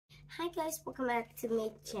Hi guys, welcome back to my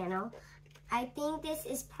channel. I think this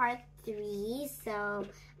is part 3, so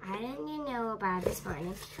I didn't know about this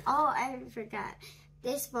morning. Oh, I forgot.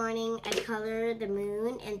 This morning I colored the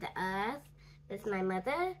moon and the earth with my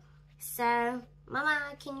mother. So,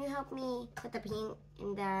 Mama, can you help me put the paint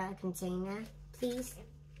in the container, please?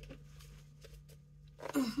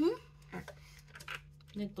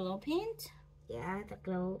 The glow paint? Yeah, the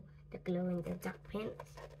glow in the dark paint.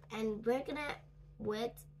 And we're gonna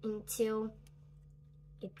wait until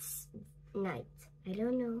it's night. I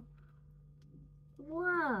don't know.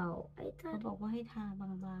 Wow, I เขา thought บอกว่าให้ทาบ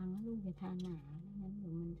างๆนะลูกอย่าทาหนาไม่งั้นเ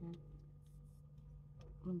ดี๋ยว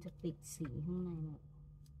มันจะปิดสีข้างในหมด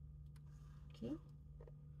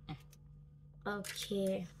โอเค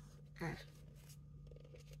okay.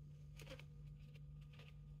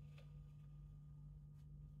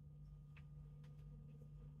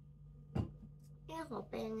 แม่ขอ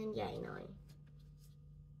แปรงเงินใหญ่หน่อย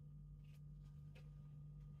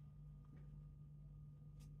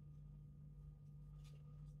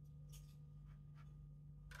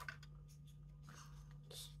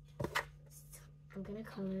I'm gonna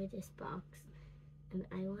color this box and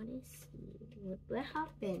I want to see what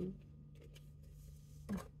happened.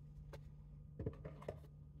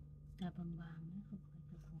 ทาบางๆนะค่อย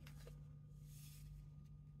ๆทา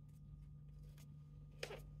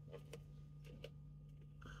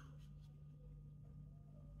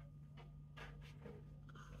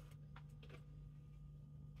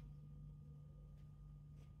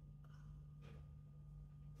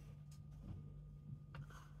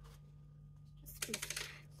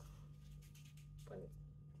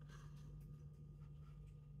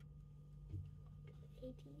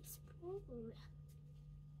Teaspoon.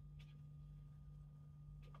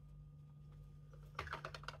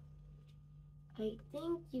 I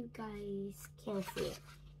think you guys can see it.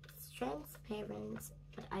 It's transparent,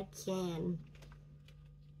 but I can.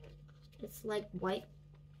 It's like white.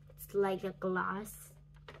 It's like a glass.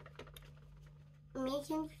 Maybe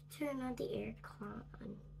can turn on the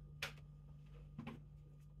aircon.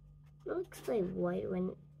 It looks like white when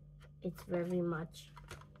it's very much,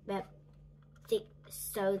 but thick,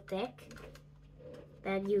 so thick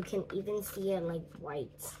that you can even see it like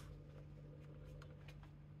white.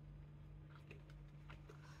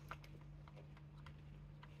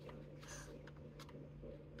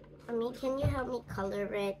 Mommy, can you help me color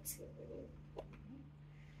it?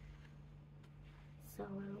 So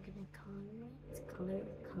I'm gonna color it.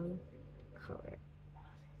 Color.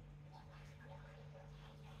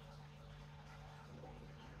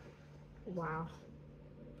 Wow.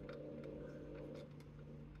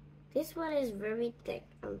 This one is very thick.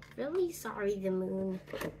 I'm really sorry, the moon,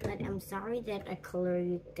 but I'm sorry that I colored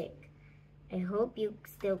you thick. I hope you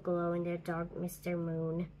still glow in the dark, Mr.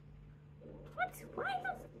 Moon. What?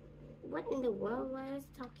 What in the world was I was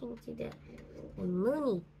talking to the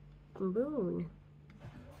moon?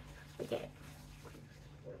 Okay.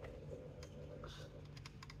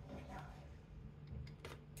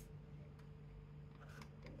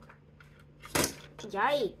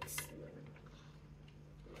 Yikes.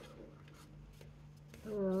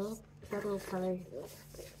 Let me color.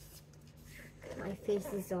 My face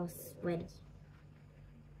is all sweaty.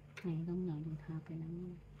 ไหนต้องหน่อยดูทาไปแล้ว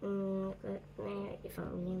ก็แม่ฝั่ง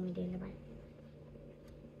นี้ไม่ได้ระบาย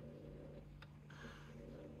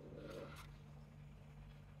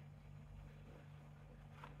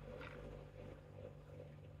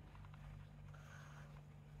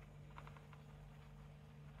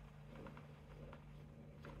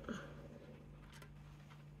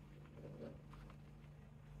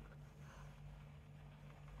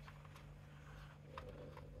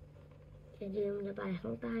อย่าลืมระบายข้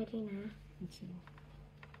างใต้ด้วยนะ โอเค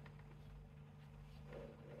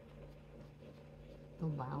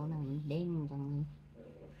เบาๆหน่อยเด้งจังเลย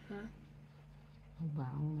ฮะเบ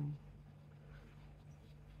าๆหน่อย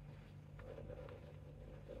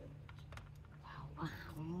เบา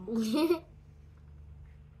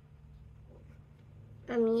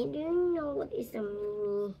Mommy, do you know what is a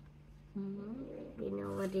mimi? Do you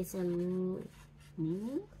know what is a mimi?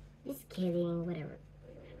 Mimi? Just kidding, whatever.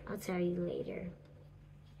 I'll tell you later.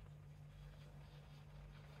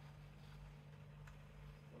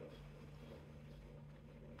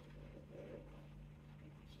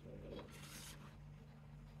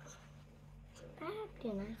 Ito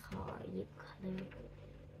na ako. Hip color.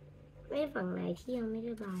 May pang light. Yung may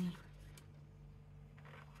labay.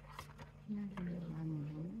 น่าจะระวังหน่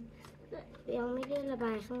อย ยังไม่ได้ระบ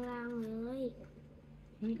ายข้างล่างเลย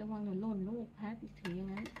นี่ระวังหนูหล่นลูกแพทถือยัง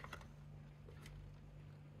ไง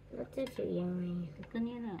แล้วจะถือยังไง ก็เ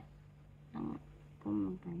นี่ยแหละต้องก้มล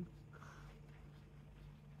งไป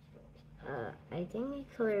I think I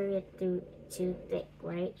colored it too thick,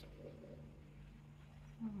 right?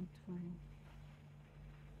 Oh, it's fine.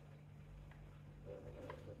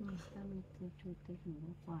ถ้ามันคือชุดที่ห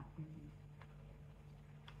นูฝากเลย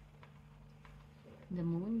The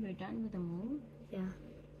moon, we're done with the moon. Yeah.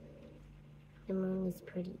 The moon is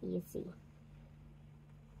pretty easy.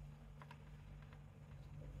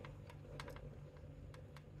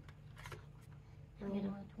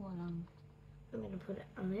 I'm gonna put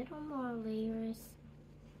a little more layers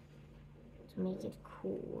to make it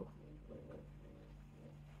cool.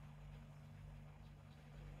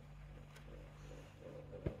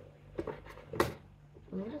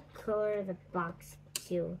 I'm gonna color the box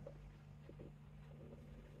too.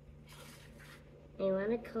 I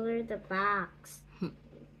want to color the box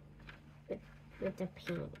with the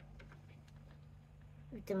paint,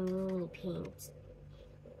 with the Mimi paint.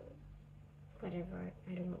 Whatever,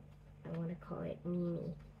 I want to call it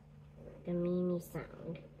Mimi. The Mimi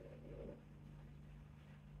sound.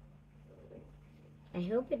 I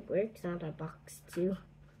hope it works on the box too.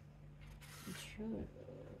 It should.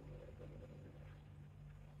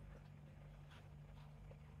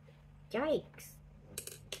 Yikes.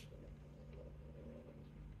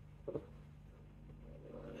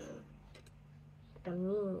 The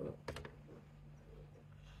Mimi.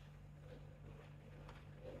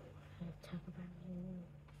 Let's talk about Mimi.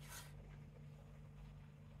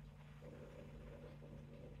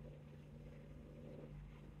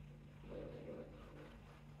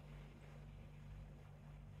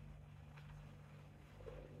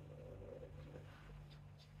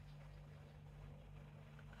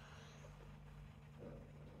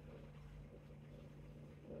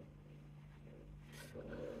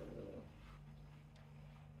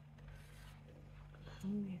 I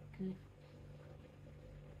think we're good.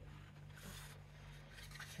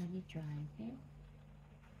 Let it dry, okay?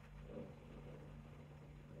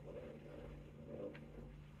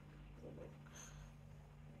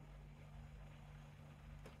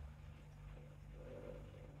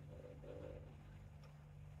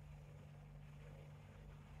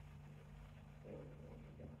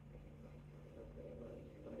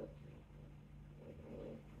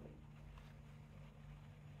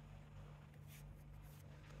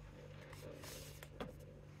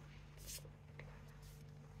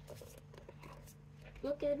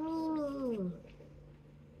 Look at Mimi.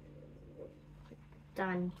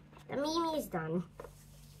 Done. The Mimi is done.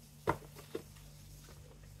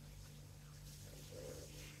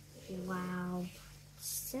 Wow.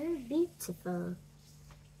 So beautiful.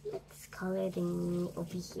 Let's color the Mimi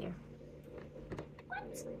over here.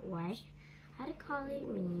 What? Why? How to call it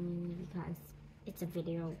Mimi? Because it's a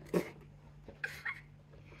video.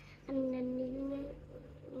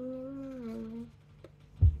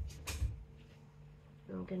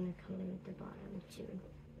 I'm gonna color the bottom too.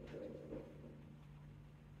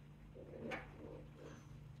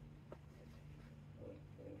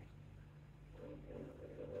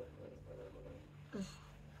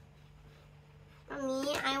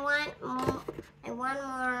 Mommy, I want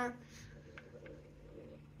more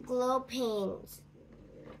glow paint.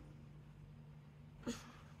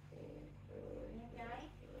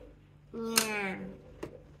 Yeah.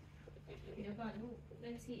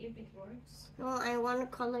 Let's see if it works. No, I want to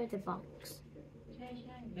color the box.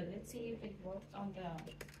 But let's see if it works on the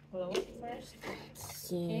glow first.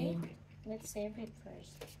 Okay. Let's save it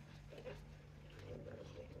first.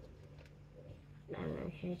 I'm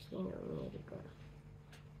not sure if you know where to go.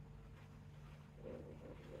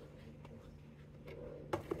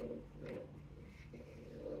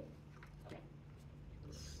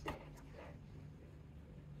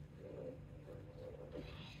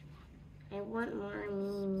 I want more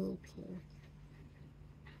Mimi paint.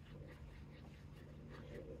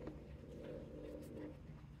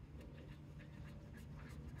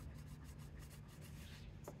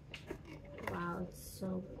 Wow, it's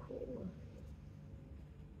so cool.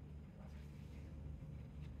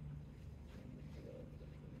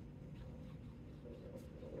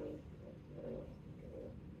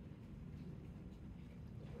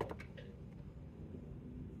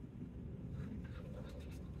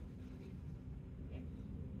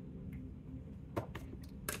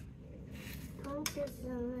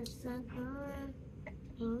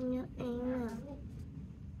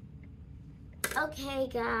 Okay,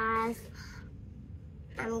 guys,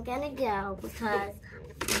 I'm gonna go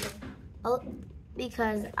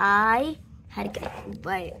because I had to go.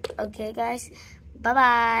 But okay, guys, bye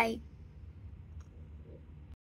bye.